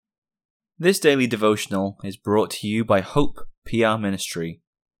This daily devotional is brought to you by Hope PR Ministry.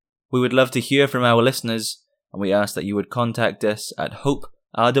 We would love to hear from our listeners, and we ask that you would contact us at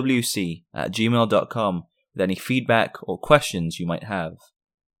hoperwc@gmail.com with any feedback or questions you might have.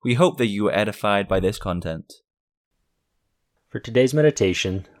 We hope that you were edified by this content. For today's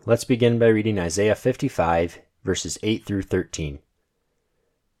meditation, let's begin by reading Isaiah 55, verses 8 through 13.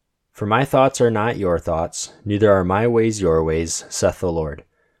 For my thoughts are not your thoughts, neither are my ways your ways, saith the Lord.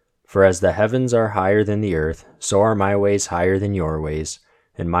 For as the heavens are higher than the earth, so are my ways higher than your ways,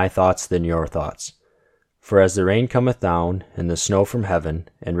 and my thoughts than your thoughts. For as the rain cometh down, and the snow from heaven,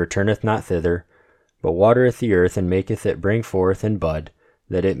 and returneth not thither, but watereth the earth, and maketh it bring forth and bud,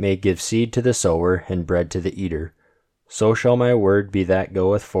 that it may give seed to the sower, and bread to the eater, so shall my word be that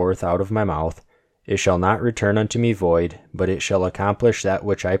goeth forth out of my mouth. It shall not return unto me void, but it shall accomplish that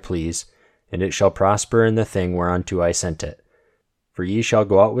which I please, and it shall prosper in the thing whereunto I sent it. For ye shall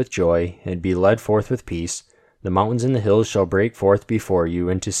go out with joy, and be led forth with peace. The mountains and the hills shall break forth before you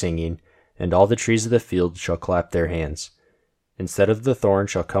into singing, and all the trees of the field shall clap their hands. Instead of the thorn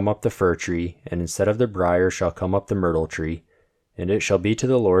shall come up the fir tree, and instead of the brier shall come up the myrtle tree. And it shall be to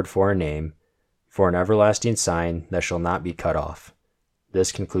the Lord for a name, for an everlasting sign that shall not be cut off.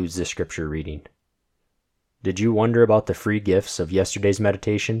 This concludes the scripture reading. Did you wonder about the free gifts of yesterday's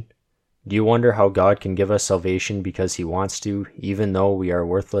meditation? Do you wonder how God can give us salvation because He wants to, even though we are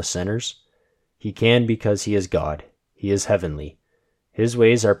worthless sinners? He can because He is God. He is heavenly. His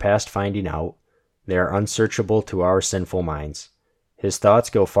ways are past finding out. They are unsearchable to our sinful minds. His thoughts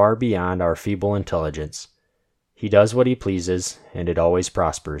go far beyond our feeble intelligence. He does what He pleases, and it always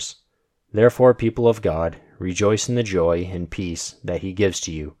prospers. Therefore, people of God, rejoice in the joy and peace that He gives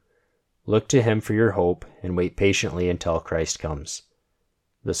to you. Look to Him for your hope, and wait patiently until Christ comes.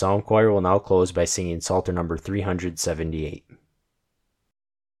 The Psalm Choir will now close by singing Psalter number 378.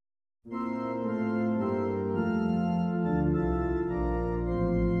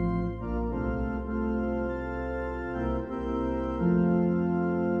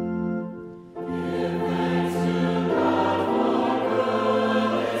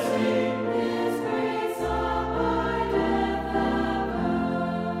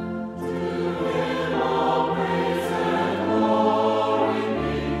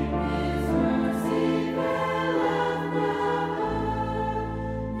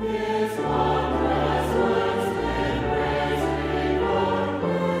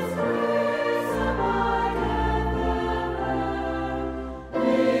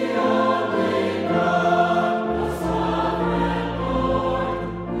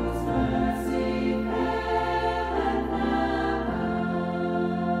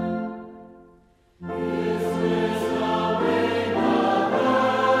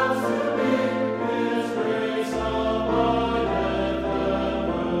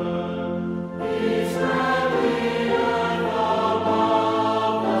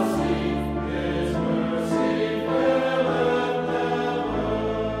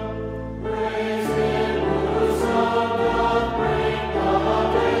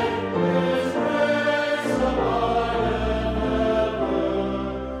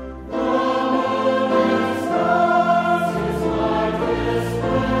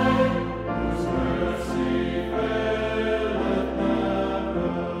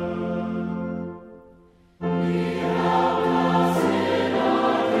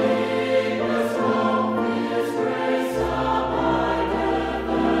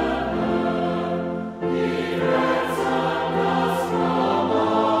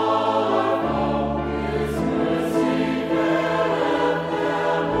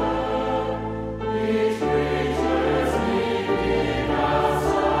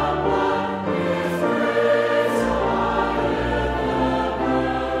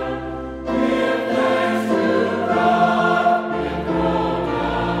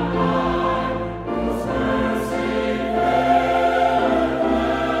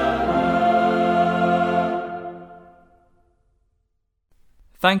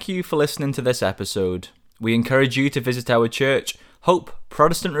 Thank you for listening to this episode. We encourage you to visit our church, Hope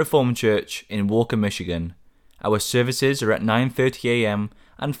Protestant Reformed Church in Walker, Michigan. Our services are at 9:30 a.m.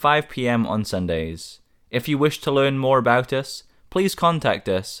 and 5 p.m. on Sundays. If you wish to learn more about us, please contact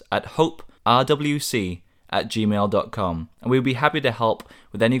us at hoperwc@gmail.com, and we'll be happy to help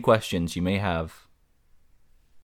with any questions you may have.